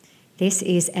This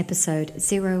is episode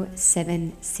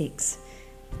 076.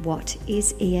 What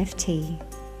is EFT,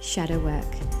 shadow work,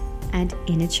 and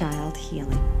inner child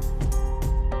healing?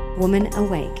 Woman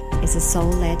Awake is a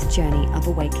soul-led journey of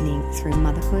awakening through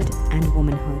motherhood and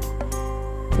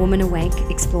womanhood. Woman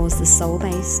Awake explores the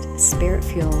soul-based,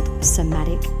 spirit-fueled,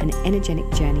 somatic, and energetic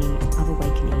journey of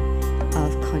awakening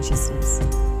of consciousness.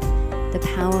 The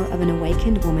power of an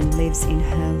awakened woman lives in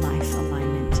her life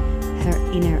alignment,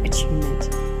 her inner attunement,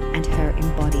 and her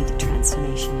embodied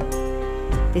transformation.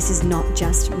 This is not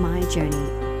just my journey,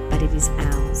 but it is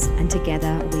ours, and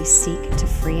together we seek to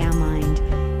free our mind,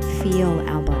 feel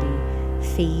our body,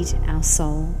 feed our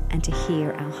soul, and to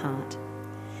hear our heart.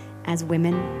 As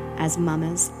women, as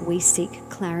mamas, we seek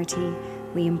clarity,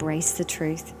 we embrace the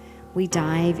truth, we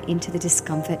dive into the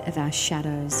discomfort of our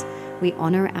shadows, we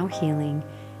honor our healing,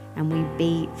 and we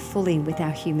be fully with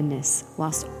our humanness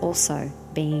whilst also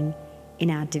being in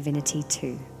our divinity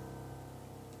too.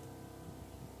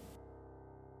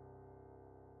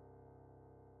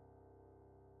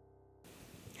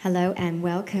 Hello and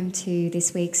welcome to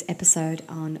this week's episode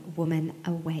on Woman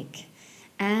Awake.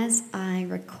 As I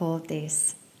record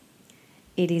this,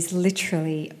 it is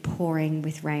literally pouring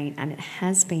with rain, and it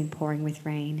has been pouring with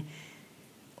rain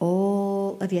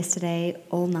all of yesterday,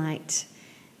 all night.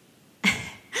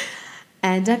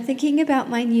 And I'm thinking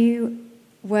about my new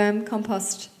worm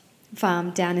compost farm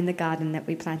down in the garden that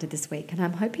we planted this week, and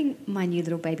I'm hoping my new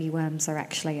little baby worms are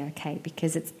actually okay,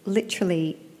 because it's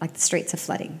literally like the streets are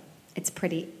flooding. It's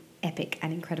pretty epic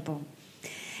and incredible.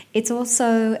 It's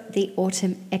also the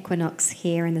autumn equinox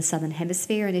here in the southern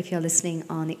hemisphere, and if you're listening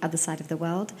on the other side of the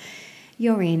world,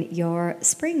 you're in your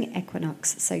spring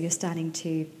equinox, so you're starting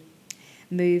to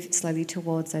move slowly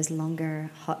towards those longer,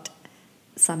 hot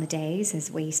summer days as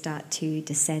we start to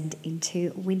descend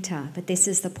into winter. But this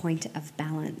is the point of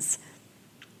balance.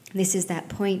 This is that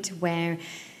point where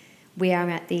we are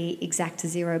at the exact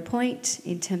 0 point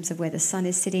in terms of where the sun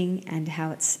is sitting and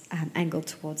how it's angled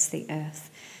towards the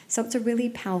earth. So it's a really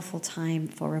powerful time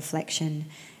for reflection.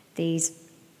 These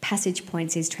passage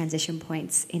points, these transition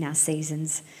points in our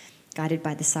seasons, guided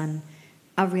by the sun,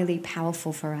 are really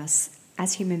powerful for us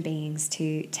as human beings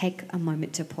to take a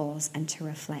moment to pause and to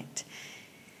reflect.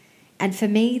 And for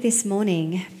me this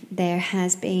morning, there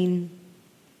has been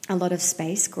a lot of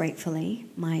space, gratefully.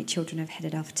 My children have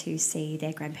headed off to see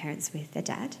their grandparents with their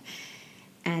dad,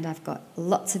 and I've got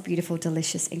lots of beautiful,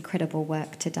 delicious, incredible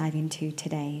work to dive into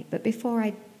today. But before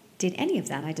I did any of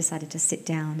that, I decided to sit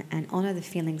down and honour the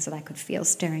feelings that I could feel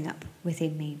stirring up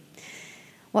within me.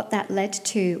 What that led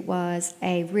to was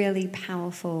a really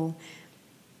powerful,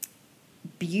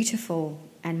 beautiful,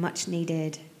 and much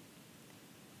needed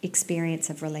experience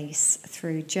of release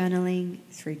through journaling,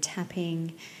 through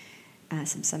tapping,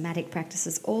 some somatic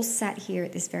practices, all sat here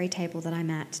at this very table that I'm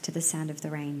at to the sound of the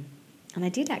rain. And I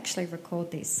did actually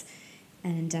record this,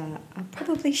 and I'll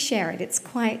probably share it. It's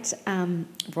quite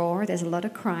raw. There's a lot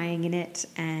of crying in it,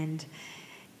 and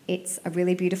it's a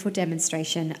really beautiful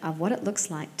demonstration of what it looks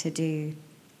like to do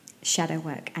shadow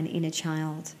work and inner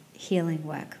child healing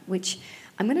work, which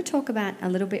I'm going to talk about a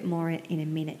little bit more in a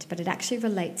minute, but it actually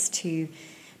relates to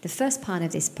the first part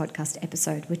of this podcast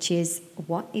episode, which is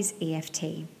what is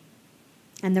EFT?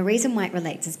 And the reason why it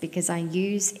relates is because I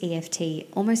use EFT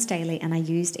almost daily, and I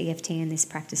used EFT in this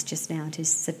practice just now to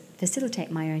facilitate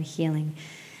my own healing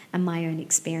and my own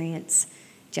experience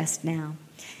just now.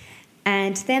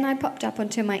 And then I popped up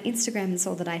onto my Instagram and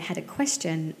saw that I had a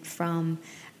question from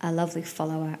a lovely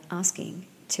follower asking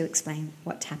to explain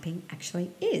what tapping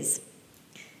actually is.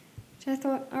 So I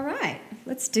thought, all right,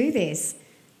 let's do this.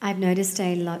 I've noticed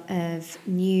a lot of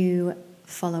new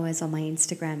followers on my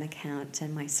Instagram account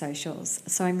and my socials.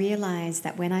 So I realised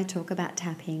that when I talk about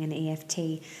tapping and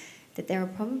EFT, that there are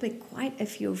probably quite a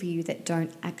few of you that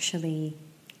don't actually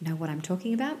know what I'm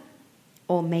talking about.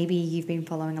 Or maybe you've been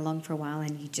following along for a while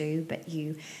and you do, but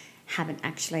you haven't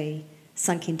actually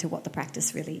sunk into what the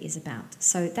practice really is about.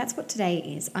 So that's what today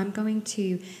is. I'm going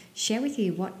to share with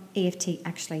you what EFT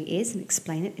actually is and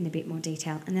explain it in a bit more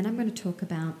detail. And then I'm going to talk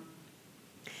about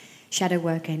shadow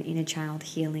work and inner child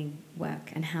healing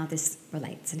work and how this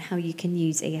relates and how you can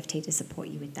use EFT to support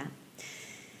you with that.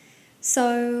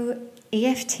 So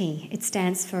EFT, it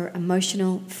stands for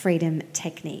Emotional Freedom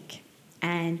Technique.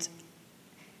 And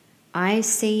I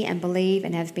see and believe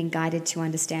and have been guided to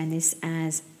understand this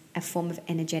as a form of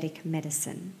energetic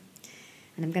medicine.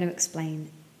 And I'm going to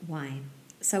explain why.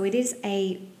 So it is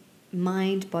a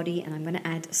mind, body, and I'm going to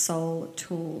add soul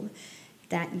tool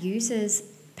that uses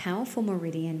powerful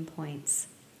meridian points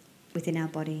within our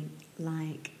body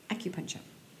like acupuncture,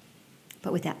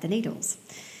 but without the needles.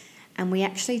 And we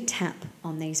actually tap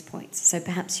on these points. So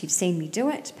perhaps you've seen me do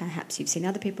it, perhaps you've seen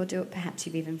other people do it, perhaps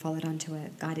you've even followed onto a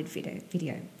guided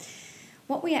video.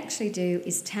 What we actually do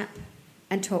is tap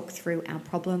and talk through our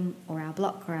problem or our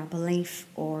block or our belief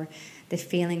or the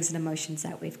feelings and emotions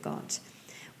that we've got.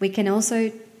 We can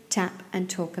also tap and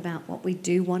talk about what we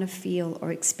do want to feel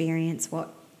or experience,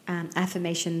 what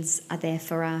affirmations are there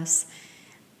for us,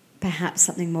 perhaps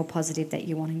something more positive that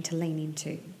you're wanting to lean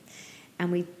into.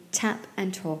 And we tap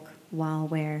and talk while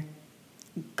we're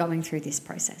going through this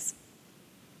process.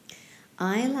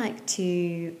 I like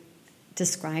to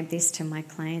describe this to my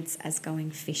clients as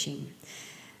going fishing.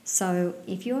 So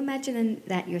if you imagine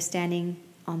that you're standing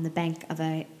on the bank of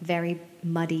a very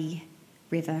muddy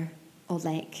river or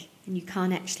lake and you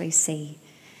can't actually see,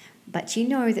 but you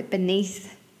know that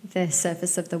beneath the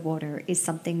surface of the water is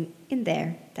something in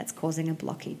there that's causing a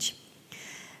blockage.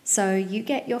 So you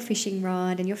get your fishing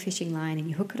rod and your fishing line and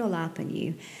you hook it all up and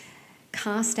you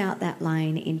cast out that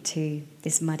line into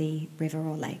this muddy river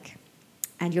or lake.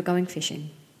 And you're going fishing.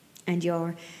 And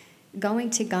you're going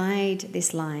to guide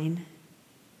this line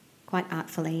quite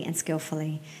artfully and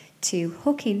skillfully to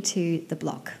hook into the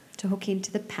block, to hook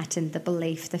into the pattern, the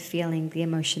belief, the feeling, the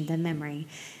emotion, the memory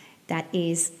that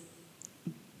is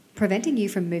preventing you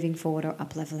from moving forward or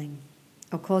up-leveling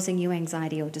or causing you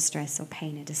anxiety or distress or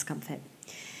pain or discomfort.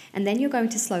 And then you're going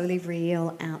to slowly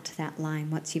reel out that line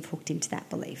once you've hooked into that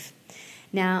belief.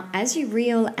 Now, as you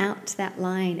reel out that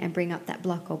line and bring up that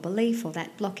block or belief or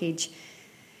that blockage,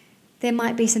 there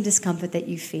might be some discomfort that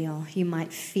you feel. You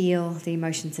might feel the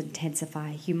emotions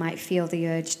intensify. You might feel the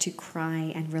urge to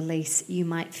cry and release. You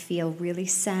might feel really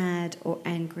sad or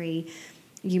angry.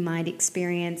 You might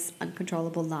experience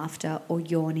uncontrollable laughter or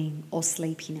yawning or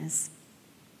sleepiness.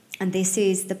 And this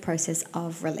is the process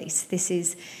of release. This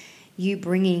is you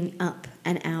bringing up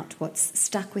and out what's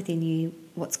stuck within you,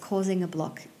 what's causing a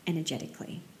block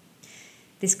energetically.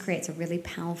 This creates a really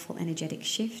powerful energetic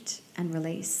shift and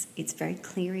release. It's very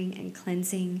clearing and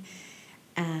cleansing.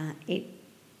 It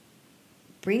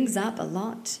brings up a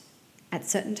lot. At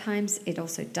certain times, it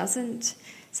also doesn't.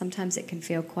 Sometimes it can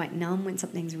feel quite numb when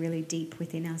something's really deep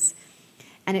within us.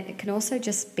 And it can also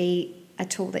just be a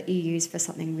tool that you use for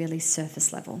something really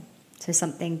surface level. So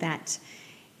something that,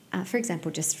 for example,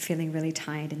 just feeling really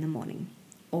tired in the morning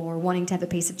or wanting to have a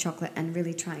piece of chocolate and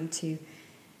really trying to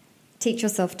teach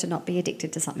yourself to not be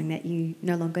addicted to something that you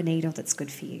no longer need or that's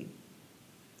good for you.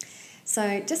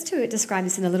 So just to describe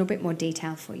this in a little bit more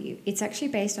detail for you, it's actually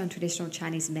based on traditional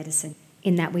Chinese medicine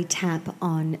in that we tap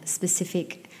on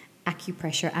specific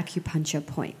acupuncture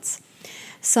points.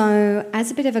 So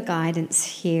as a bit of a guidance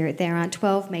here, there are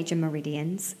 12 major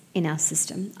meridians in our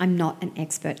system. I'm not an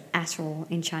expert at all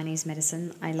in Chinese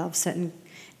medicine. I love certain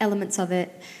elements of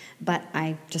it, but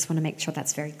I just want to make sure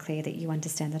that's very clear that you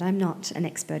understand that I'm not an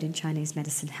expert in Chinese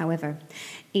medicine. However,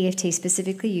 EFT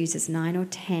specifically uses 9 or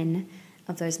 10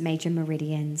 of those major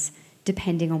meridians,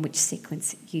 depending on which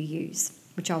sequence you use,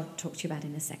 which I'll talk to you about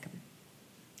in a second.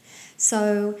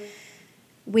 So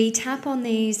we tap on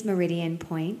these meridian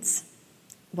points.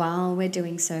 While we're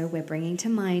doing so, we're bringing to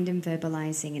mind and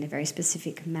verbalizing in a very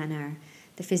specific manner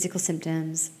the physical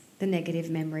symptoms, the negative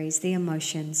memories, the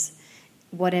emotions,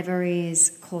 whatever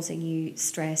is causing you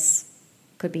stress.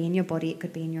 Could be in your body, it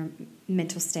could be in your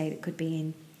mental state, it could be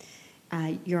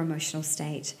in your emotional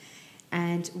state.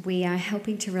 And we are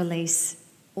helping to release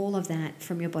all of that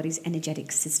from your body's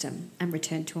energetic system and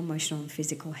return to emotional and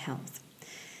physical health.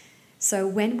 So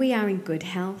when we are in good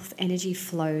health, energy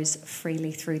flows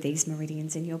freely through these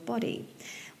meridians in your body.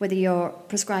 Whether you're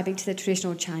prescribing to the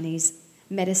traditional Chinese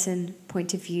medicine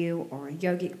point of view or a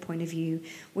yogic point of view,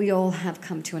 we all have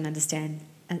come to an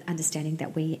understanding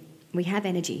that we have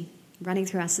energy running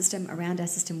through our system, around our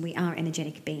system. We are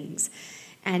energetic beings.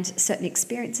 And certain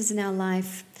experiences in our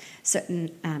life,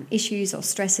 certain issues or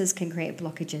stresses can create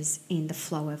blockages in the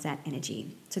flow of that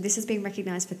energy. So this has been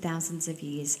recognised for thousands of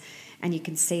years, and you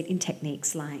can see it in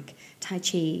techniques like Tai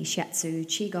Chi, Shiatsu,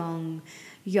 Qigong,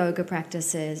 yoga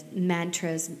practices,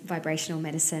 mantras, vibrational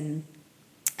medicine,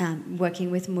 working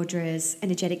with mudras,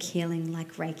 energetic healing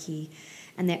like Reiki,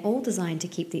 and they're all designed to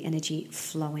keep the energy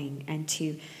flowing and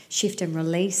to shift and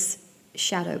release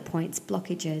shadow points,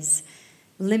 blockages,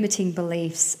 limiting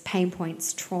beliefs, pain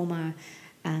points, trauma,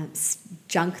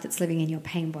 junk that's living in your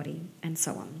pain body, and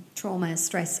so on. Trauma,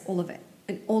 stress, all of it,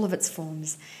 in all of its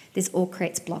forms. This all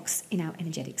creates blocks in our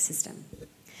energetic system.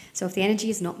 So if the energy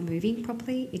is not moving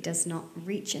properly, it does not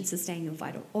reach and sustain your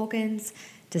vital organs.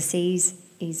 Disease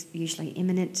is usually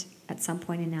imminent at some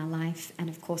point in our life, and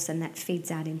of course then that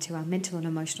feeds out into our mental and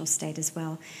emotional state as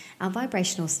well. Our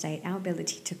vibrational state, our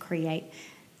ability to create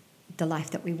the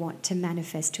life that we want, to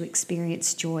manifest, to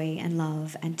experience joy and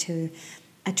love, and to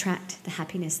attract the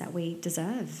happiness that we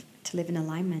deserve, to live in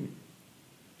alignment.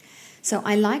 So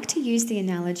I like to use the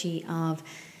analogy of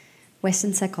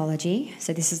Western psychology.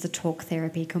 So this is the talk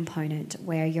therapy component,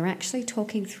 where you're actually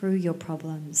talking through your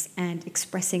problems and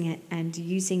expressing it and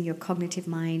using your cognitive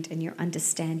mind and your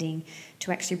understanding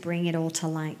to actually bring it all to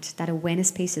light. That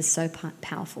awareness piece is so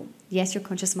powerful. Yes, your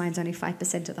conscious mind's only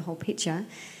 5% of the whole picture.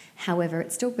 However,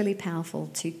 it's still really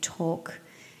powerful to talk.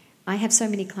 I have so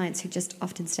many clients who just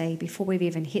often say, before we've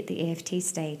even hit the EFT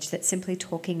stage, that simply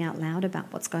talking out loud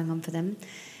about what's going on for them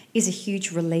is a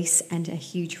huge release and a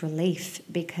huge relief,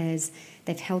 because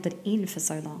they've held it in for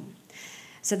so long.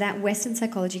 So that Western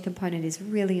psychology component is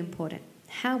really important.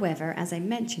 However, as I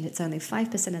mentioned, it's only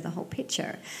 5% of the whole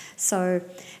picture. So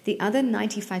the other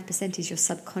 95% is your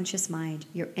subconscious mind,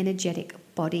 your energetic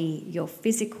body, your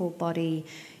physical body,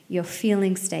 your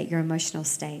feeling state, your emotional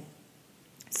state.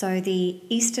 So the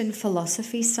Eastern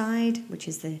philosophy side, which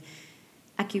is the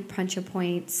acupuncture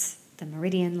points, the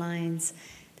meridian lines,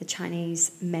 the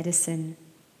Chinese medicine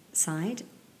side,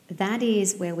 that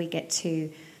is where we get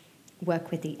to work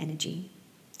with the energy.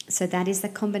 So that is the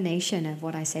combination of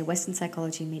what I say Western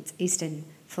psychology meets Eastern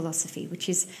philosophy, which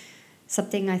is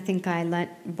something I think I learnt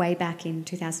way back in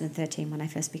 2013 when I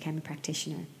first became a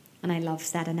practitioner. And I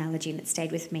love that analogy, and it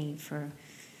stayed with me for,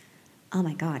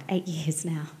 8 years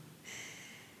now.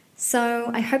 So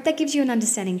I hope that gives you an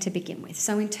understanding to begin with.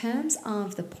 So in terms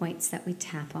of the points that we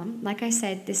tap on, like I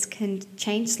said, this can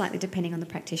change slightly depending on the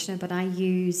practitioner, but I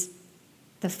use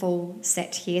the full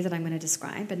set here that I'm going to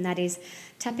describe, and that is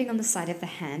tapping on the side of the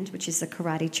hand, which is the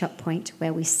karate chop point,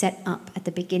 where we set up at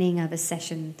the beginning of a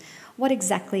session what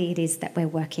exactly it is that we're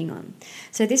working on.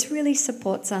 So this really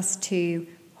supports us to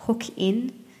hook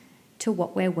in to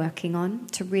what we're working on,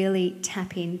 to really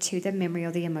tap into the memory or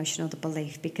the emotion or the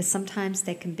belief, because sometimes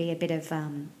there can be a bit of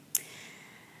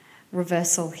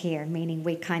reversal here, meaning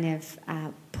we kind of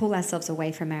pull ourselves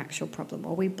away from our actual problem,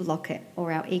 or we block it,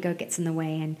 or our ego gets in the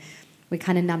way and we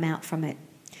kind of numb out from it.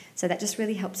 So that just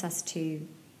really helps us to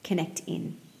connect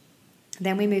in.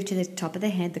 Then we move to the top of the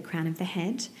head, the crown of the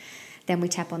head. Then we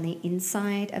tap on the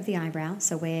inside of the eyebrow,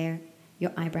 so where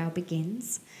your eyebrow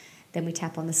begins. Then we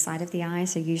tap on the side of the eye,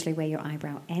 so usually where your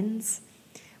eyebrow ends.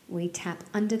 We tap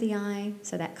under the eye,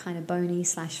 so that kind of bony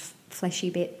 / fleshy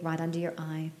bit right under your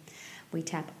eye. We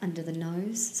tap under the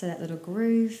nose, so that little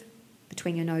groove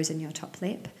between your nose and your top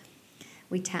lip.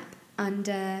 We tap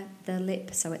under the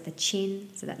lip, so at the chin,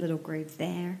 so that little groove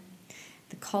there.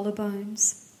 The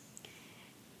collarbones.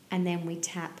 And then we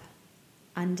tap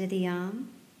under the arm.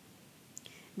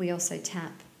 We also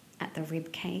tap at the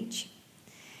rib cage.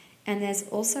 And there's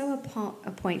also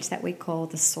a point that we call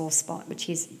the sore spot, which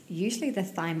is usually the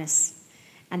thymus,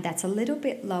 and that's a little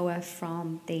bit lower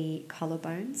from the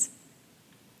collarbones,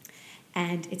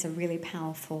 and it's a really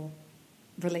powerful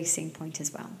releasing point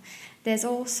as well. There's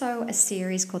also a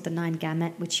series called the 9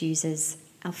 Gamut, which uses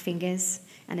our fingers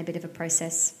and a bit of a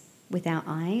process with our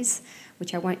eyes,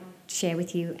 which I won't share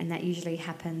with you, and that usually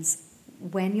happens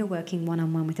when you're working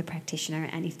one-on-one with a practitioner,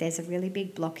 and if there's a really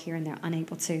big block here and they're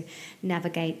unable to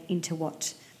navigate into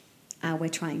what we're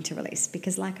trying to release.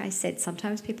 Because like I said,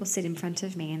 sometimes people sit in front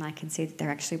of me and I can see that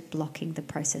they're actually blocking the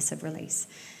process of release.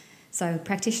 So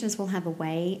practitioners will have a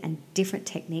way and different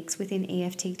techniques within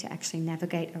EFT to actually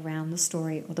navigate around the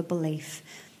story or the belief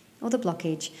or the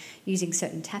blockage, using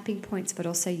certain tapping points, but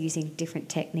also using different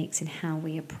techniques in how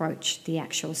we approach the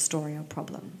actual story or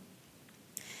problem.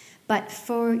 But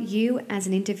for you as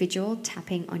an individual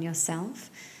tapping on yourself,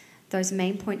 those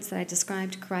main points that I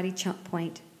described, karate chop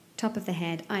point, top of the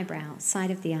head, eyebrow,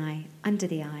 side of the eye, under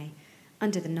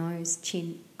the nose,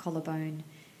 chin, collarbone,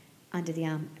 under the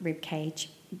arm, rib cage,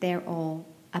 they're all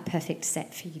a perfect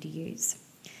set for you to use.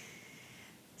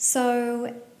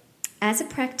 So as a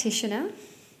practitioner,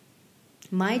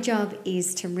 my job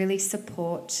is to really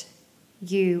support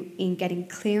you in getting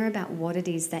clear about what it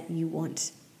is that you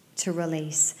want to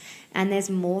release. And there's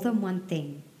more than one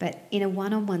thing, but in a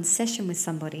one-on-one session with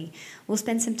somebody, we'll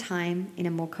spend some time in a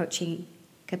more coaching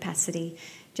capacity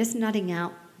just nutting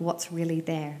out what's really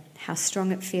there, how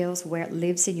strong it feels, where it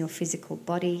lives in your physical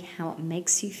body, how it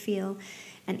makes you feel,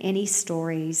 and any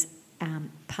stories,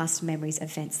 past memories,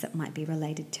 events that might be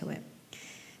related to it.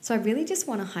 So I really just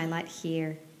want to highlight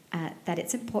here that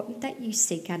it's important that you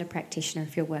seek out a practitioner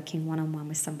if you're working one-on-one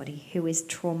with somebody who is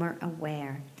trauma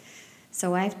aware.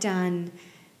 So I've done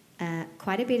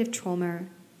quite a bit of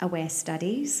trauma-aware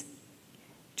studies,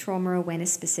 trauma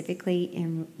awareness specifically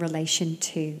in relation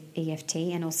to EFT,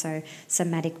 and also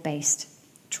somatic-based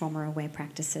trauma-aware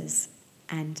practices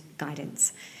and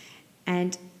guidance.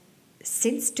 And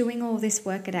since doing all this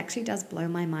work, it actually does blow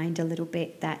my mind a little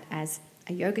bit that as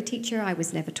a yoga teacher, I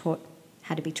was never taught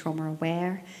how to be trauma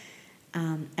aware.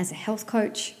 As a health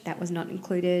coach, that was not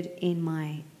included in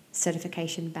my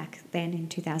certification back then in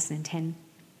 2010.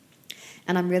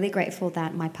 And I'm really grateful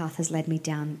that my path has led me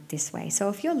down this way. So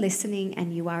if you're listening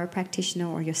and you are a practitioner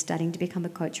or you're starting to become a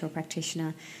coach or a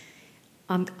practitioner,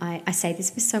 I say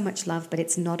this with so much love, but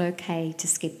it's not okay to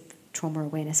skip trauma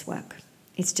awareness work.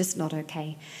 It's just not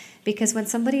okay. Because when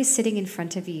somebody is sitting in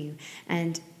front of you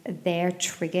and they're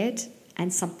triggered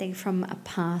and something from a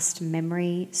past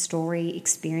memory, story,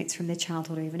 experience from their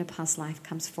childhood or even a past life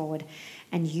comes forward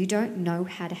and you don't know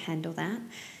how to handle that,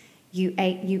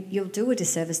 you'll do a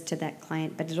disservice to that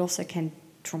client, but it also can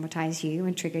traumatize you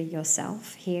and trigger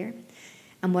yourself here.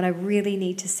 And what I really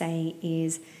need to say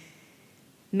is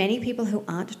many people who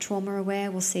aren't trauma aware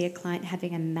will see a client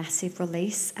having a massive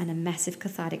release and a massive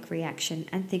cathartic reaction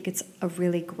and think it's a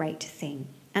really great thing.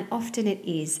 And often it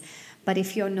is. But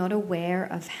if you're not aware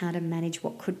of how to manage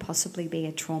what could possibly be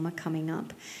a trauma coming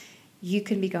up, you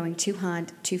can be going too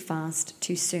hard, too fast,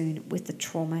 too soon with the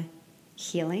trauma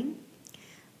healing,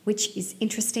 which is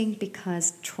interesting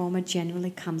because trauma generally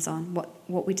comes on.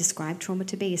 What we describe trauma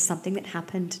to be is something that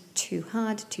happened too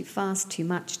hard, too fast, too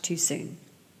much, too soon.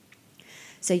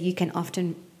 So you can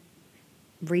often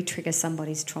re-trigger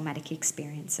somebody's traumatic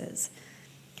experiences.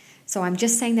 So I'm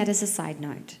just saying that as a side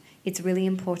note. It's really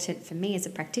important for me as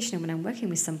a practitioner when I'm working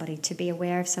with somebody to be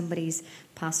aware of somebody's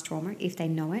past trauma if they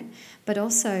know it, but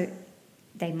also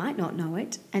they might not know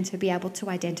it, and to be able to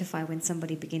identify when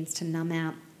somebody begins to numb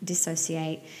out,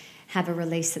 dissociate, have a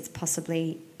release that's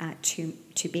possibly too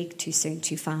big, too soon,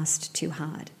 too fast, too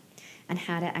hard, and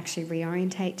how to actually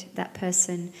reorientate that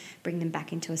person, bring them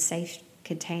back into a safe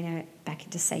container, back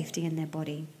into safety in their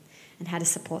body, and how to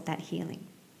support that healing.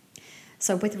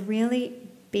 So with really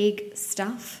big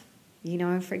stuff,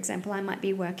 for example, I might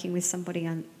be working with somebody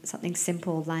on something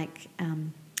simple like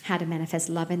how to manifest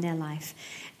love in their life.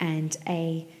 And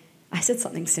I said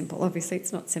something simple. Obviously,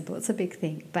 it's not simple. It's a big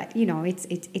thing. But,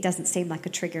 it doesn't seem like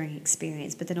a triggering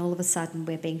experience. But then all of a sudden,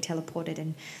 we're being teleported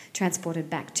and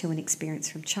transported back to an experience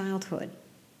from childhood.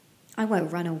 I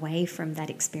won't run away from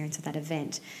that experience or that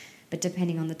event. But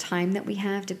depending on the time that we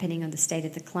have, depending on the state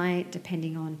of the client,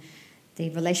 depending on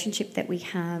the relationship that we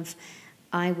have,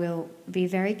 I will be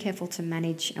very careful to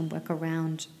manage and work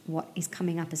around what is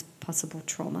coming up as possible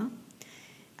trauma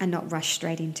and not rush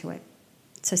straight into it.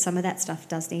 So some of that stuff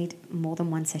does need more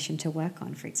than one session to work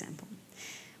on, for example.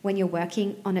 When you're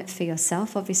working on it for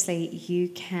yourself, obviously you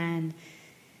can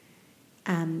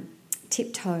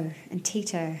tiptoe and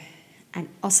teeter and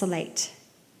oscillate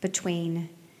between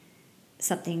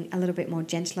something a little bit more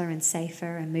gentler and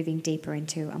safer and moving deeper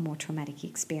into a more traumatic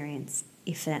experience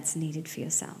if that's needed for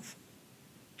yourself.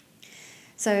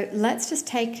 So let's just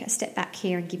take a step back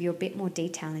here and give you a bit more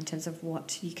detail in terms of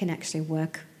what you can actually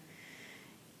work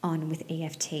on with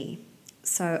EFT.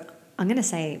 So I'm going to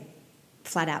say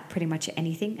flat out pretty much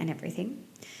anything and everything.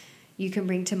 You can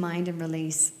bring to mind and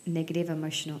release negative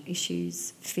emotional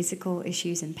issues, physical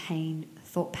issues and pain,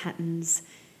 thought patterns,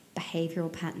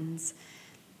 behavioural patterns.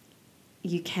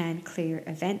 You can clear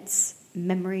events,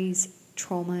 memories,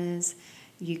 traumas.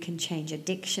 You can change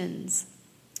addictions.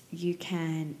 You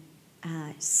can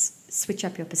switch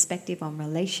up your perspective on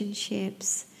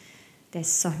relationships. There's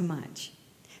so much.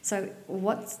 So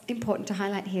what's important to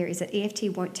highlight here is that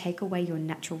EFT won't take away your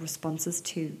natural responses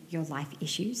to your life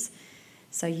issues.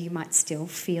 So you might still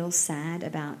feel sad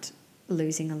about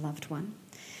losing a loved one,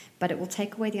 but it will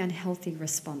take away the unhealthy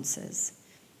responses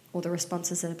or the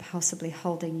responses that are possibly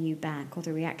holding you back or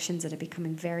the reactions that are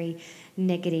becoming very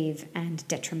negative and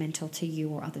detrimental to you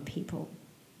or other people.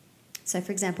 So,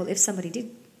 for example, if somebody did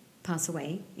pass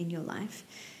away in your life,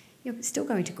 you're still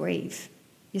going to grieve.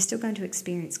 You're still going to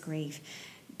experience grief,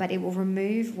 but it will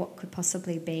remove what could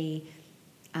possibly be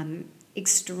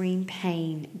extreme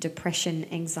pain, depression,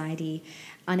 anxiety,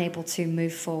 unable to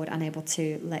move forward, unable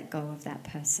to let go of that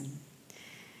person.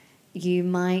 You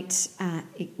might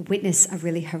witness a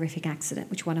really horrific accident,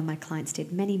 which one of my clients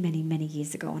did many, many, many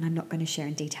years ago, and I'm not going to share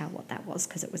in detail what that was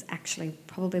because it was actually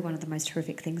probably one of the most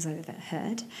horrific things I've ever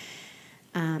heard.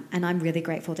 And I'm really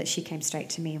grateful that she came straight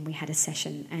to me and we had a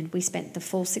session and we spent the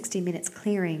full 60 minutes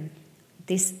clearing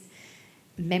this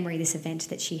memory, this event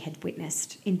that she had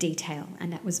witnessed in detail,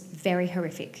 and that was very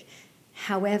horrific.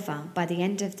 However, by the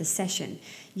end of the session,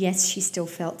 yes, she still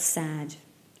felt sad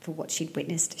for what she'd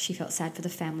witnessed. She felt sad for the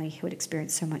family who had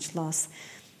experienced so much loss.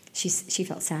 She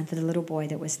felt sad for the little boy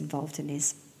that was involved in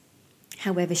this.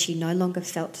 However, she no longer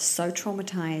felt so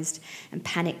traumatized and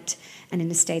panicked and in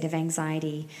a state of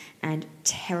anxiety and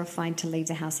terrified to leave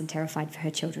the house and terrified for her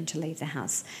children to leave the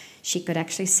house. She could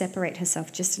actually separate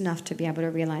herself just enough to be able to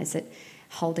realize that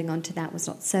holding on to that was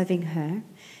not serving her,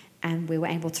 and we were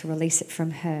able to release it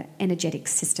from her energetic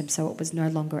system, so it was no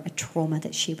longer a trauma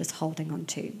that she was holding on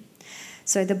to.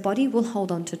 So the body will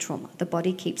hold on to trauma. The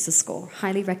body keeps the score.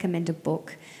 Highly recommend a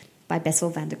book by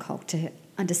Bessel van der Kolk to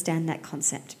understand that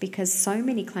concept, because so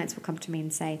many clients will come to me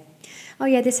and say, oh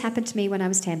yeah, this happened to me when I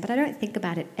was 10, but I don't think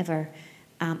about it ever.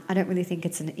 I don't really think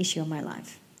it's an issue in my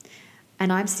life.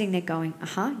 And I'm sitting there going,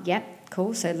 yep,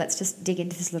 cool, so let's just dig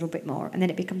into this a little bit more. And then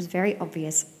it becomes very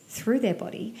obvious through their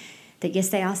body that yes,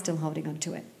 they are still holding on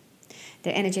to it.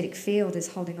 Their energetic field is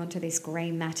holding on to this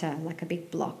grey matter like a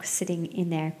big block sitting in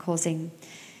there, causing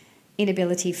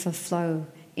inability for flow,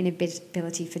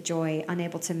 inability for joy,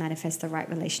 unable to manifest the right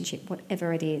relationship,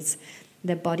 whatever it is.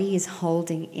 The body is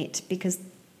holding it because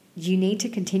you need to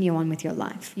continue on with your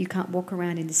life. You can't walk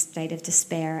around in this state of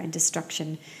despair and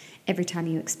destruction every time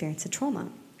you experience a trauma.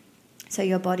 So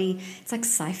your body, it's like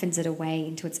siphons it away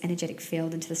into its energetic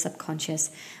field, into the subconscious,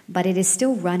 but it is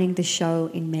still running the show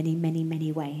in many, many,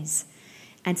 many ways.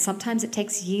 And sometimes it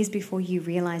takes years before you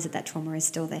realize that that trauma is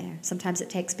still there. Sometimes it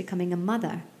takes becoming a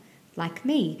mother, like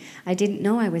me. I didn't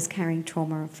know I was carrying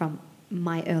trauma from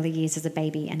my early years as a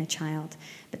baby and a child,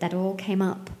 but that all came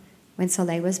up when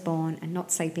Soleil was born and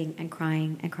not sleeping and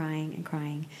crying and crying and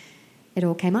crying. It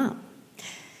all came up.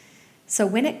 So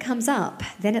when it comes up,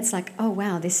 then it's like, oh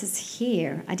wow, this is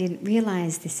here. I didn't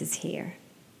realize this is here.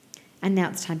 And now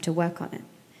it's time to work on it.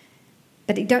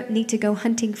 But you don't need to go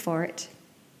hunting for it,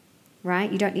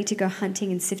 right? You don't need to go hunting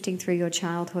and sifting through your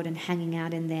childhood and hanging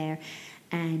out in there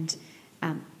and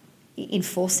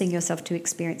enforcing yourself to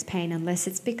experience pain unless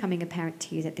it's becoming apparent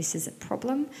to you that this is a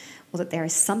problem or that there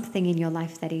is something in your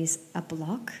life that is a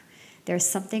block. There is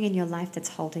something in your life that's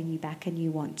holding you back and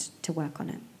you want to work on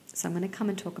it. So I'm going to come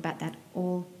and talk about that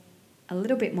all a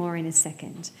little bit more in a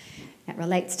second. That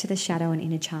relates to the shadow and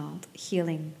inner child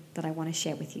healing that I want to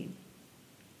share with you.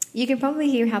 You can probably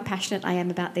hear how passionate I am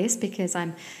about this because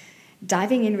I'm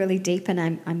diving in really deep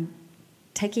and I'm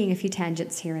taking a few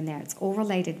tangents here and there. It's all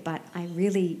related, but I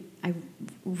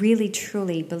really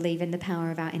truly believe in the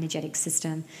power of our energetic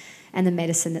system and the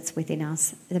medicine that's within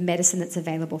us, the medicine that's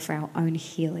available for our own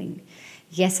healing.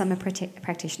 Yes, I'm a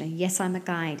practitioner. Yes, I'm a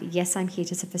guide. Yes, I'm here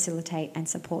to facilitate and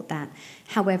support that.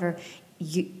 However,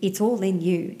 it's all in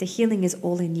you. The healing is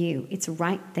all in you. It's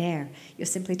right there. You're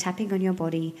simply tapping on your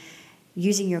body,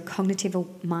 using your cognitive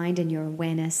mind and your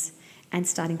awareness, and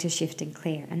starting to shift and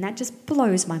clear. And that just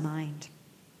blows my mind.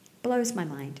 Blows my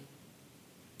mind.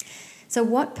 So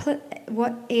what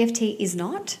EFT is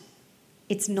not?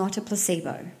 It's not a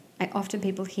placebo. Often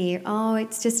people hear, oh,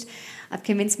 it's just, I've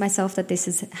convinced myself that this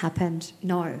has happened.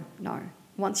 No.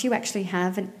 Once you actually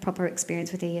have a proper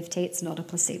experience with EFT, it's not a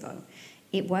placebo.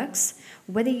 It works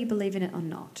whether you believe in it or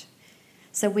not.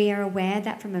 So we are aware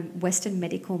that from a Western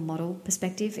medical model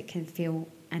perspective, it can feel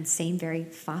and seem very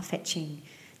far-fetching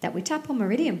that we tap on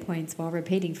meridian points while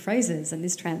repeating phrases and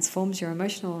this transforms your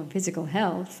emotional and physical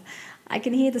health. I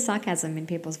can hear the sarcasm in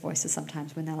people's voices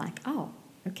sometimes when they're like, oh,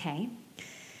 okay.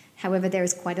 However, there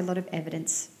is quite a lot of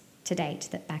evidence to date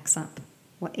that backs up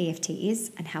what EFT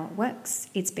is and how it works.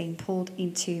 It's being pulled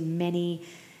into many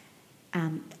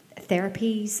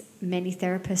therapies. Many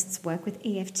therapists work with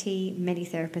EFT. Many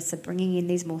therapists are bringing in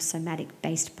these more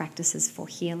somatic-based practices for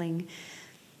healing.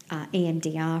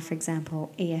 EMDR, for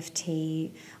example,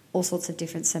 EFT, all sorts of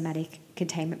different somatic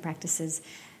containment practices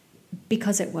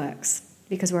because it works,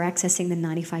 because we're accessing the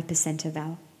 95% of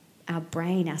our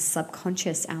brain, our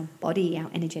subconscious, our body, our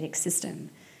energetic system.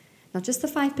 Not just the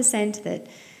 5% that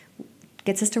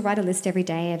gets us to write a list every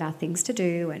day of our things to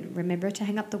do and remember to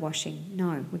hang up the washing.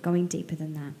 No, we're going deeper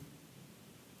than that.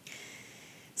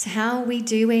 So how we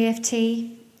do EFT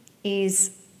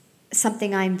is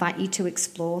something I invite you to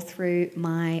explore through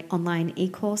my online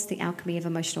e-course, The Alchemy of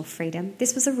Emotional Freedom.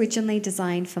 This was originally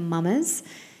designed for mamas.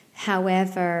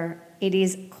 However, it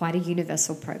is quite a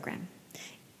universal program.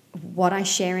 What I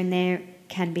share in there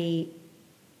can be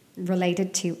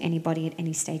related to anybody at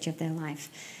any stage of their life.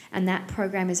 And that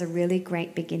program is a really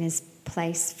great beginner's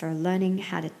place for learning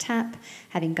how to tap,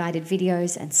 having guided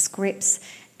videos and scripts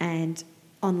and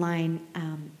online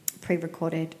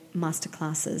pre-recorded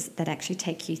masterclasses that actually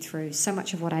take you through so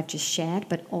much of what I've just shared,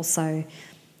 but also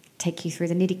take you through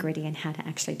the nitty-gritty and how to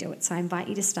actually do it. So I invite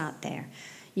you to start there.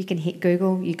 You can hit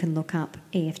Google, you can look up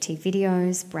EFT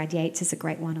videos. Brad Yates is a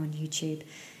great one on YouTube.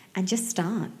 And just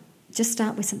start. Just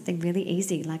start with something really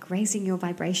easy, like raising your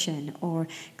vibration or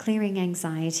clearing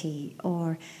anxiety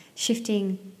or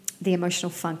shifting the emotional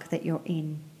funk that you're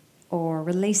in, or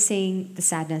releasing the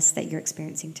sadness that you're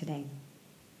experiencing today.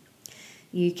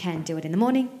 You can do it in the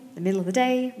morning, the middle of the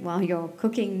day, while you're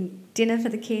cooking dinner for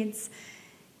the kids.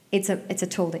 It's a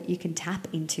tool that you can tap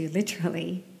into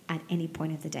literally at any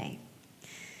point of the day.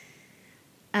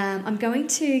 I'm going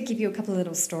to give you a couple of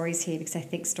little stories here because I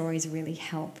think stories really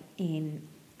help in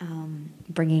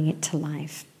bringing it to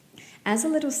life. As a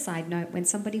little side note, when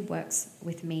somebody works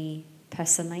with me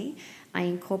personally, I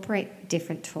incorporate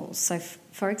different tools. So,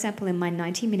 for example, in my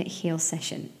 90-minute heal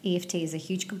session, EFT is a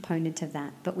huge component of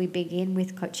that, but we begin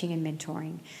with coaching and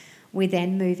mentoring. We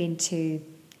then move into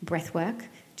breath work,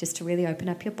 just to really open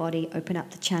up your body, open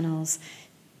up the channels,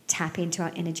 tap into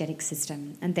our energetic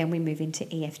system, and then we move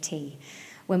into EFT.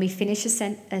 When we finish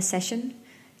a session,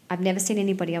 I've never seen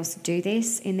anybody else do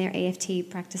this in their EFT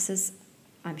practices.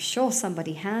 I'm sure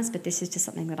somebody has, but this is just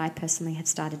something that I personally have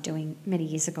started doing many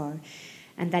years ago,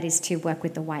 and that is to work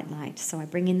with the white light. So I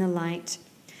bring in the light,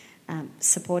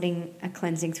 supporting a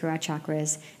cleansing through our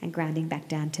chakras and grounding back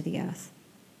down to the earth.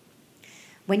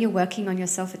 When you're working on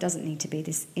yourself, it doesn't need to be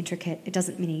this intricate. It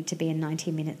doesn't need to be a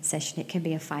 90-minute session. It can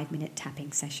be a 5-minute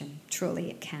tapping session. Truly,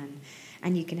 it can.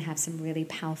 And you can have some really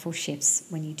powerful shifts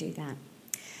when you do that.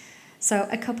 So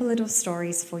a couple little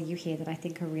stories for you here that I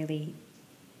think are really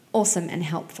awesome and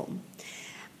helpful.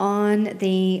 On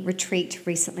the retreat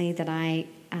recently that I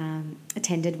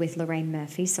attended with Lorraine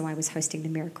Murphy, so I was hosting the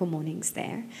Miracle Mornings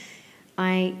there,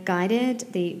 I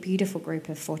guided the beautiful group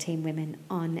of 14 women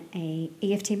on a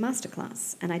EFT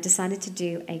masterclass, and I decided to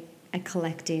do a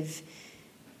collective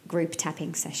group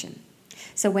tapping session.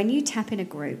 So when you tap in a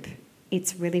group,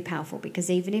 it's really powerful because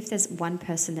even if there's one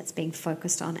person that's being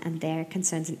focused on and their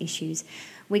concerns and issues,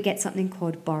 we get something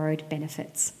called borrowed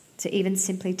benefits. So even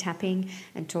simply tapping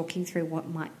and talking through what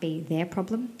might be their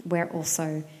problem, we're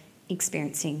also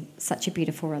experiencing such a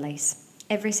beautiful release.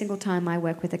 Every single time I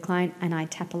work with a client and I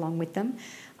tap along with them,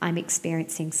 I'm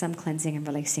experiencing some cleansing and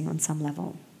releasing on some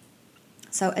level.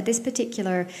 So at this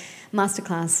particular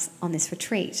masterclass on this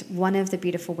retreat, one of the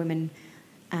beautiful women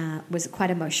was quite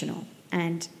emotional,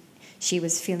 and she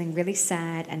was feeling really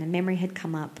sad, and a memory had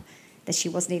come up that she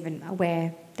wasn't even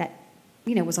aware that,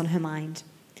 was on her mind.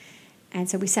 And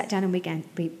so we sat down and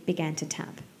we began to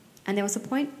tap. And there was a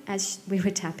point as we were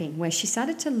tapping where she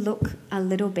started to look a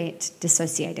little bit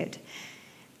dissociated.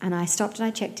 And I stopped and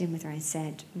I checked in with her. I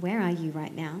said, "Where are you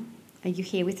right now? Are you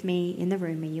here with me in the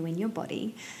room? Are you in your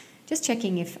body?" Just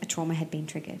checking if a trauma had been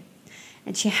triggered.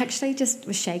 And she actually just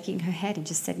was shaking her head and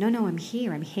just said, No, I'm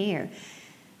here.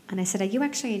 And I said, "Are you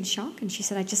actually in shock?" And she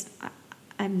said,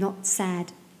 I'm not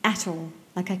sad at all.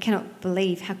 I cannot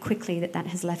believe how quickly that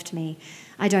has left me.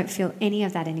 I don't feel any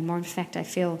of that anymore. In fact, I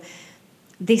feel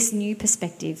this new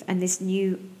perspective and this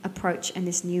new approach and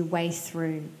this new way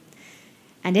through.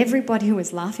 And everybody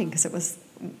was laughing because it was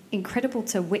incredible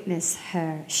to witness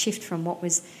her shift from what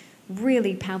was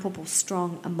really palpable,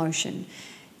 strong emotion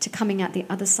to coming out the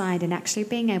other side and actually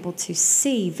being able to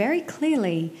see very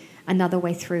clearly another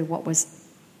way through what was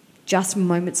just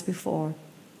moments before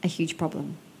a huge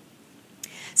problem.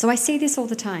 So I see this all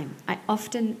the time. I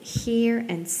often hear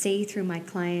and see through my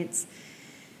clients,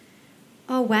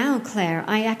 "Oh, wow, Claire,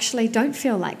 I actually don't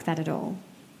feel like that at all.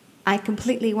 I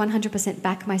completely 100%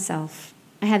 back myself.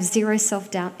 I have zero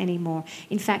self-doubt anymore.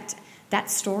 In fact,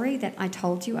 that story that I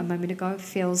told you a moment ago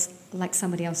feels like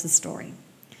somebody else's story.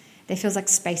 There feels like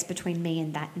space between me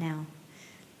and that now."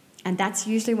 And that's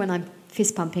usually when I'm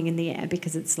fist pumping in the air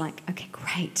because it's like, okay,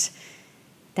 great.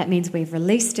 That means we've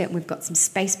released it and we've got some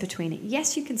space between it.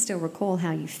 Yes, you can still recall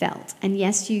how you felt. And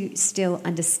yes, you still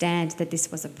understand that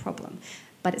this was a problem.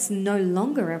 But it's no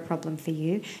longer a problem for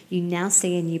you. You now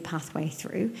see a new pathway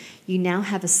through. You now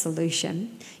have a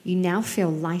solution. You now feel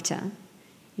lighter.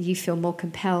 You feel more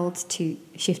compelled to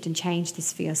shift and change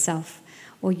this for yourself,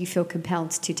 or you feel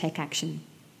compelled to take action.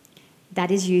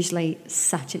 That is usually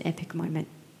such an epic moment.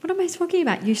 What am I talking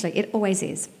about? Usually, it always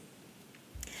is.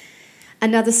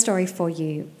 Another story for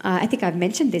you. I think I've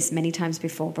mentioned this many times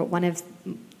before, but one of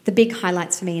the big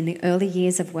highlights for me in the early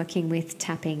years of working with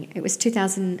tapping, it was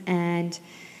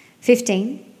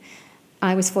 2015.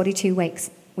 I was 42 weeks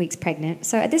pregnant.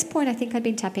 So at this point, I think I'd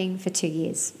been tapping for 2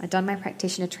 years. I'd done my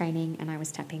practitioner training and I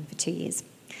was tapping for 2 years.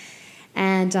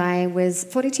 And I was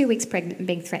 42 weeks pregnant and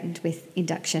being threatened with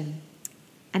induction.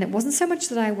 And it wasn't so much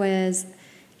that I was...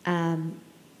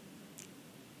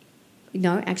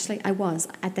 No, actually, I was.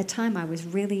 At the time, I was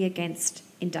really against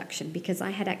induction because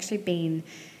I had actually been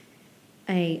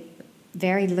a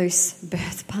very loose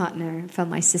birth partner for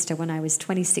my sister when I was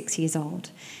 26 years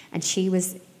old, and she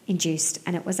was induced,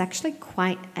 and it was actually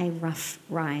quite a rough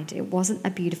ride. It wasn't a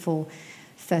beautiful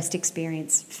first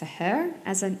experience for her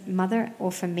as a mother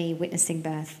or for me witnessing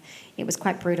birth. It was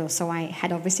quite brutal. So I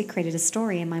had obviously created a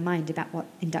story in my mind about what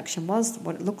induction was,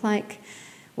 what it looked like,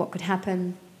 what could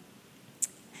happen,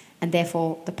 and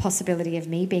therefore the possibility of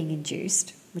me being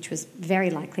induced, which was very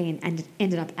likely and it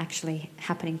ended up actually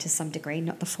happening to some degree,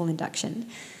 not the full induction.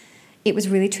 It was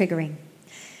really triggering.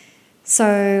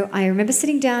 So I remember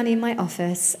sitting down in my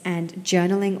office and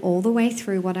journaling all the way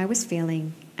through what I was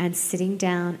feeling and sitting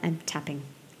down and tapping.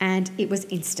 And it was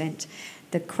instant.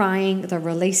 The crying, the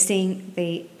releasing,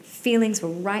 the feelings were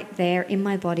right there in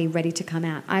my body ready to come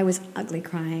out. I was ugly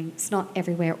crying. It's not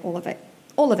everywhere, all of it.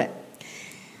 All of it.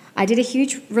 I did a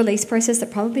huge release process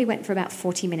that probably went for about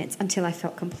 40 minutes until I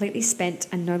felt completely spent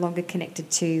and no longer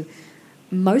connected to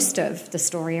most of the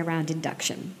story around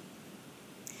induction.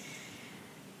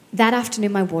 That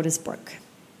afternoon, my waters broke.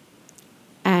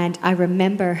 And I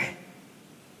remember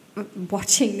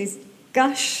watching this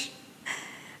gush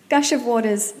of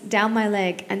waters down my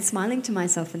leg and smiling to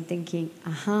myself and thinking,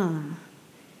 aha,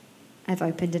 I've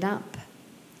opened it up.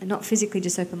 And not physically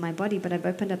just opened my body, but I've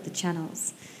opened up the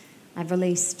channels. I've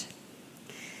released.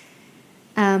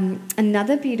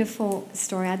 Another beautiful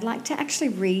story, I'd like to actually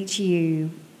read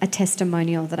you a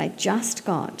testimonial that I just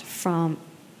got from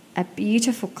a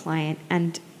beautiful client,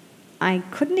 and I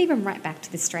couldn't even write back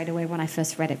to this straight away when I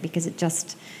first read it because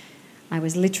I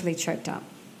was literally choked up.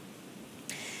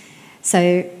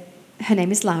 So her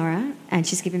name is Lara, and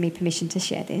she's given me permission to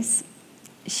share this.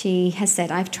 She has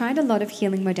said, I've tried a lot of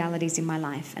healing modalities in my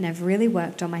life and I've really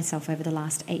worked on myself over the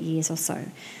last 8 years or so,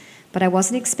 but I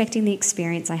wasn't expecting the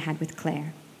experience I had with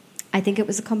Claire. I think it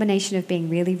was a combination of being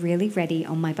really, really ready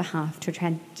on my behalf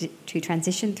to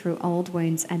transition through old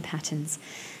wounds and patterns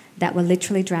that were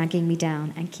literally dragging me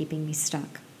down and keeping me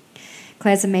stuck.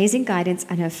 Claire's amazing guidance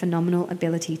and her phenomenal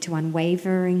ability to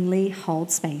unwaveringly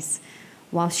hold space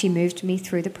while she moved me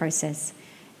through the process,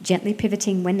 gently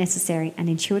pivoting when necessary and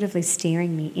intuitively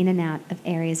steering me in and out of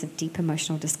areas of deep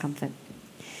emotional discomfort.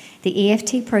 The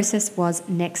EFT process was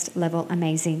next level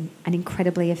amazing and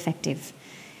incredibly effective.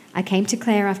 I came to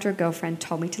Claire after a girlfriend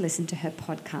told me to listen to her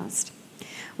podcast.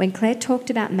 When Claire talked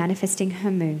about manifesting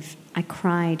her move, I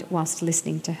cried whilst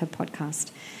listening to her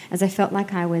podcast, as I felt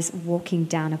like I was walking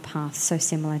down a path so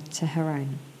similar to her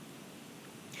own.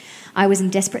 I was in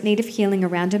desperate need of healing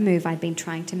around a move I'd been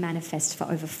trying to manifest for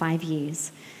over 5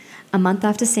 years. A month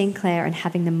after seeing Claire and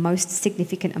having the most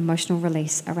significant emotional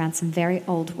release around some very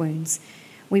old wounds,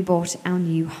 we bought our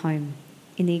new home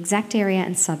in the exact area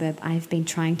and suburb I have been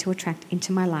trying to attract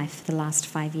into my life for the last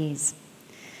 5 years.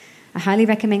 I highly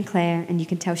recommend Claire, and you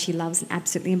can tell she loves and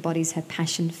absolutely embodies her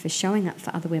passion for showing up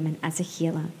for other women as a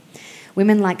healer.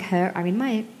 Women like her are, in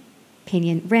my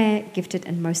opinion, rare, gifted,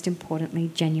 and most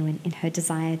importantly, genuine in her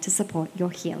desire to support your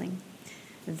healing.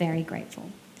 Very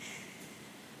grateful.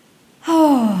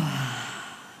 Oh,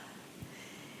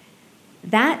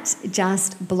 that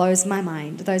just blows my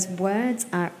mind. Those words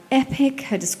are epic.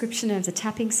 Her description of the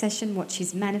tapping session, what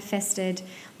she's manifested,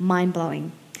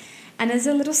 mind-blowing. And as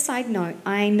a little side note,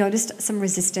 I noticed some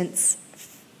resistance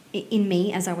in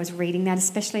me as I was reading that,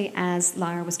 especially as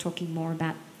Lara was talking more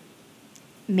about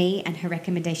me and her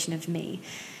recommendation of me.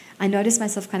 I noticed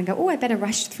myself kind of go, I better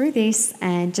rush through this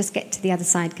and just get to the other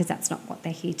side because that's not what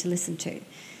they're here to listen to.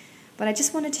 But I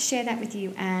just wanted to share that with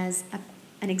you as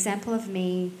an example of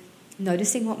me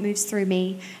noticing what moves through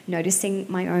me,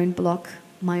 noticing my own block,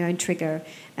 my own trigger,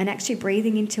 and actually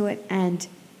breathing into it and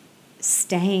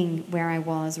staying where I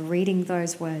was, reading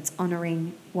those words,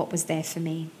 honouring what was there for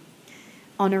me,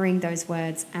 honouring those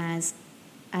words as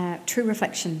a true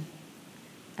reflection,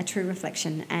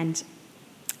 and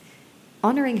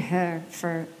honouring her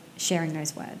for sharing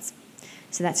those words.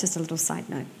 So that's just a little side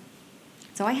note.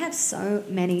 So I have so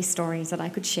many stories that I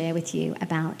could share with you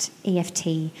about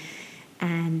EFT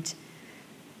and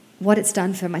what it's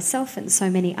done for myself and so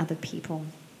many other people.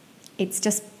 It's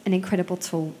just an incredible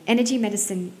tool. Energy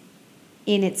medicine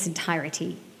in its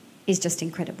entirety is just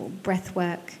incredible. Breath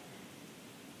work,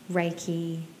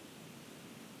 Reiki,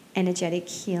 energetic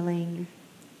healing,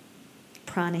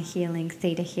 prana healing,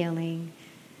 theta healing,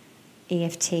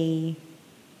 EFT,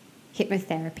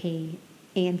 hypnotherapy,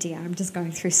 EMDR. I'm just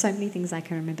going through so many things I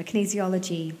can remember.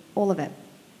 Kinesiology, all of it.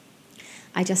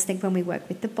 I just think when we work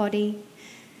with the body,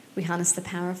 we harness the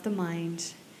power of the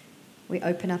mind, we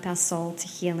open up our soul to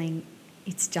healing,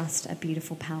 it's just a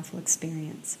beautiful, powerful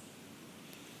experience.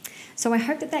 So I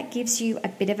hope that gives you a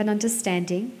bit of an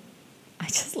understanding. I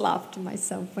just laughed to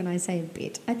myself when I say a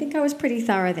bit. I think I was pretty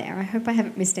thorough there. I hope I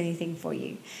haven't missed anything for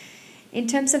you. In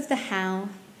terms of the how,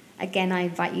 again, I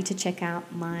invite you to check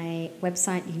out my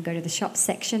website. You can go to the shop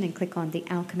section and click on the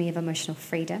Alchemy of Emotional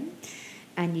Freedom.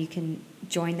 and you can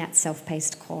join that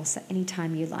self-paced course at any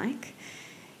time you like.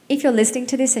 If you're listening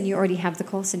to this and you already have the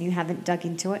course and you haven't dug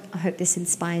into it, I hope this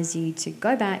inspires you to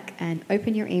go back and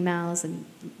open your emails and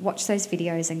watch those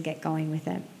videos and get going with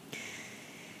it.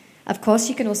 Of course,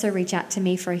 you can also reach out to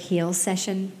me for a heal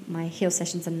session. My heal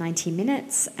sessions are 90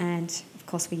 minutes, and of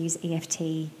course we use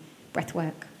EFT,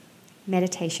 breathwork,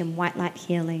 meditation, white light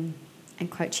healing, and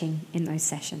coaching in those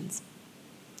sessions.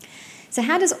 So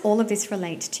how does all of this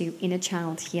relate to inner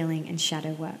child healing and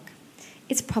shadow work?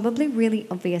 It's probably really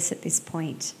obvious at this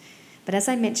point, but as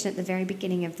I mentioned at the very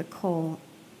beginning of the call,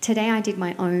 today I did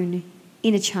my own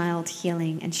inner child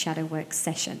healing and shadow work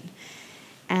session.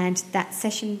 And that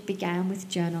session began with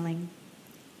journaling.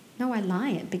 No, I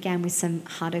lie, it began with some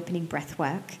heart-opening breath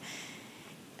work,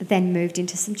 then moved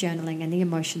into some journaling, and the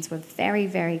emotions were very,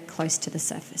 very close to the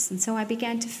surface. And so I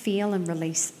began to feel and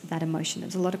release that emotion. There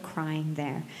was a lot of crying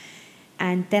there.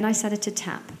 And then I started to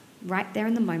tap, right there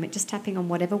in the moment, just tapping on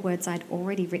whatever words I'd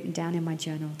already written down in my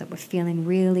journal that were feeling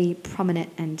really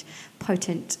prominent and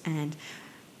potent and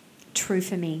true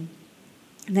for me.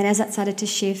 And then as that started to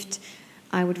shift,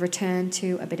 I would return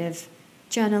to a bit of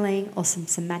journaling or some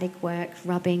somatic work,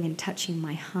 rubbing and touching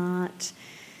my heart,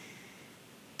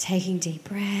 taking deep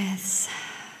breaths,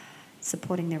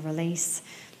 supporting the release,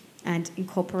 and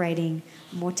incorporating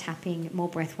more tapping, more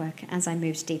breath work as I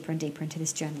moved deeper and deeper into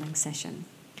this journaling session.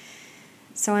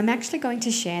 So I'm actually going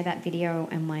to share that video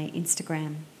on my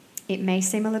Instagram. It may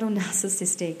seem a little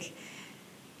narcissistic.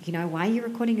 You know, why are you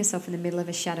recording yourself in the middle of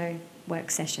a shadow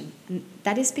work session? And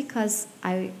that is because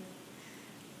I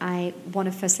want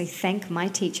to firstly thank my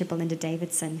teacher, Belinda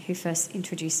Davidson, who first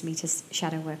introduced me to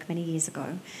shadow work many years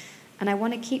ago. And I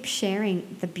want to keep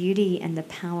sharing the beauty and the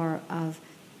power of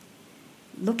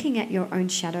looking at your own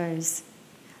shadows,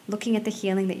 looking at the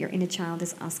healing that your inner child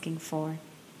is asking for,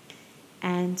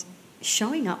 and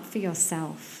showing up for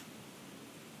yourself.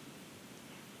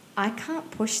 I can't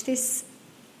push this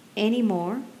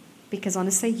anymore because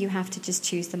honestly you have to just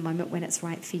choose the moment when it's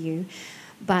right for you.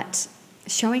 But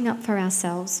showing up for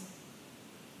ourselves,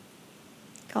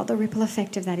 God, the ripple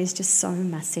effect of that is just so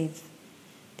massive.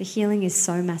 The healing is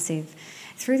so massive.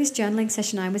 Through this journaling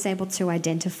session, I was able to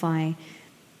identify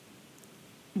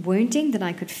wounding that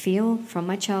I could feel from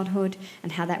my childhood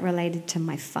and how that related to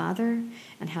my father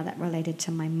and how that related to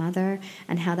my mother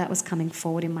and how that was coming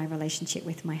forward in my relationship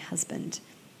with my husband.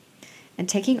 And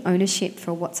taking ownership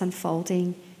for what's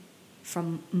unfolding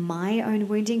from my own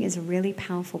wounding is a really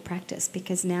powerful practice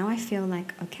because now I feel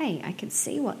like, okay, I can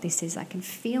see what this is, I can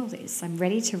feel this, I'm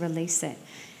ready to release it.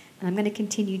 And I'm going to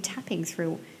continue tapping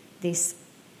through this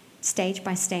stage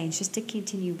by stage just to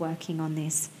continue working on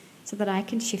this so that I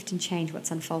can shift and change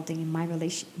what's unfolding in my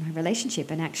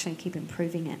relationship and actually keep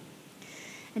improving it.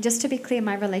 And just to be clear,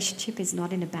 my relationship is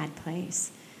not in a bad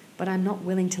place, but I'm not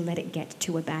willing to let it get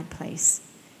to a bad place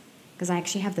because I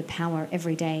actually have the power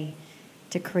every day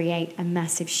to create a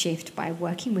massive shift by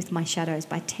working with my shadows,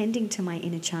 by tending to my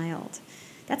inner child.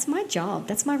 That's my job.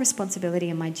 That's my responsibility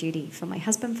and my duty for my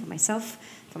husband, for myself,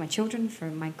 for my children, for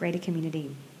my greater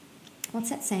community. What's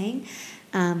that saying?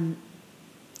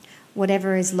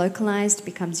 Whatever is localized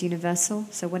becomes universal.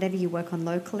 So whatever you work on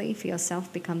locally for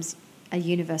yourself becomes a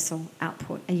universal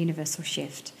output, a universal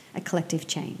shift, a collective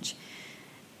change.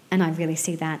 And I really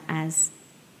see that as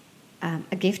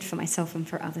a gift for myself and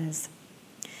for others.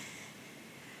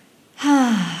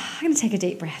 I'm going to take a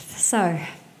deep breath. So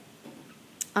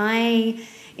I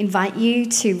invite you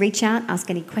to reach out, ask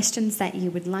any questions that you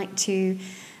would like to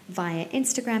via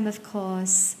Instagram, of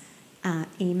course.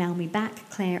 Email me back,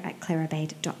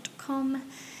 claire@claireobeid.com.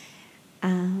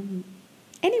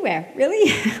 Anywhere,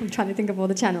 really. I'm trying to think of all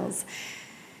the channels.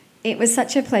 It was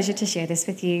such a pleasure to share this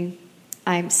with you.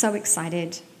 I'm so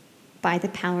excited by the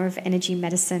power of energy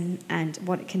medicine and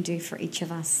what it can do for each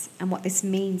of us and what this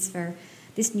means for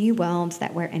this new world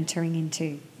that we're entering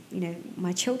into. You know,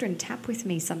 my children tap with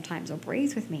me sometimes or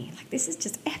breathe with me. Like, this is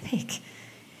just epic.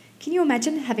 Can you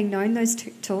imagine having known those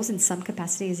tools in some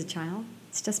capacity as a child?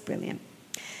 It's just brilliant.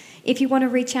 If you want to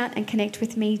reach out and connect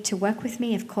with me to work with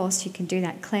me, of course, you can do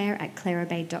that,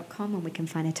 claire@claireobeid.com, and we can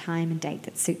find a time and date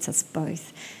that suits us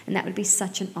both. And that would be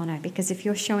such an honour, because if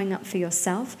you're showing up for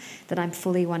yourself, that I'm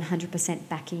fully 100%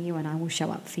 backing you, and I will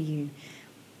show up for you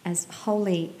as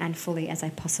wholly and fully as I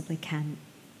possibly can.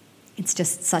 It's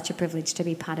just such a privilege to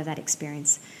be part of that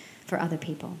experience for other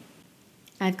people.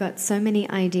 I've got so many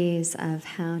ideas of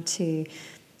how to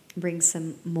bring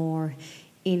some more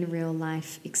in real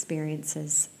life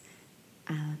experiences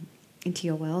into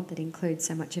your world that include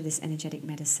so much of this energetic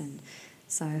medicine.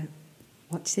 So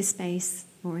watch this space,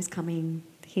 more is coming.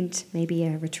 Hint, maybe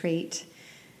a retreat,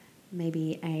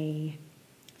 maybe a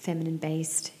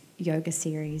feminine-based yoga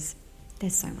series.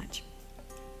 There's so much.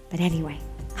 But anyway,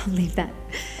 I'll leave that.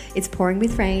 It's pouring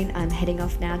with rain. I'm heading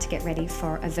off now to get ready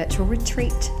for a virtual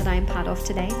retreat that I am part of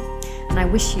today. And I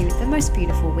wish you the most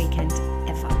beautiful weekend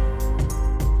ever.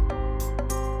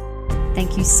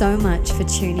 Thank you so much for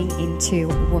tuning into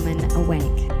Woman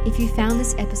Awake. If you found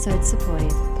this episode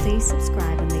supportive, please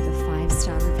subscribe and leave a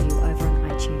 5-star review over on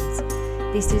iTunes.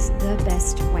 This is the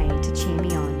best way to cheer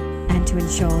me on and to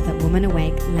ensure that Woman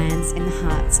Awake lands in the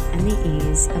hearts and the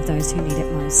ears of those who need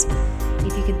it most.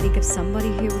 If you can think of somebody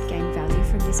who would gain value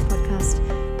from this podcast,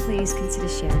 please consider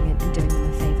sharing it and doing them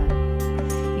a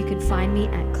favour. You can find me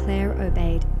at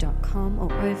claireobaid.com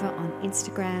or over on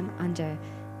Instagram under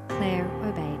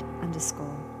claireobaid_.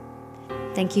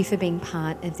 Thank you for being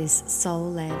part of this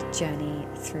soul-led journey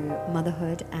through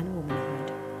motherhood and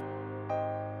womanhood.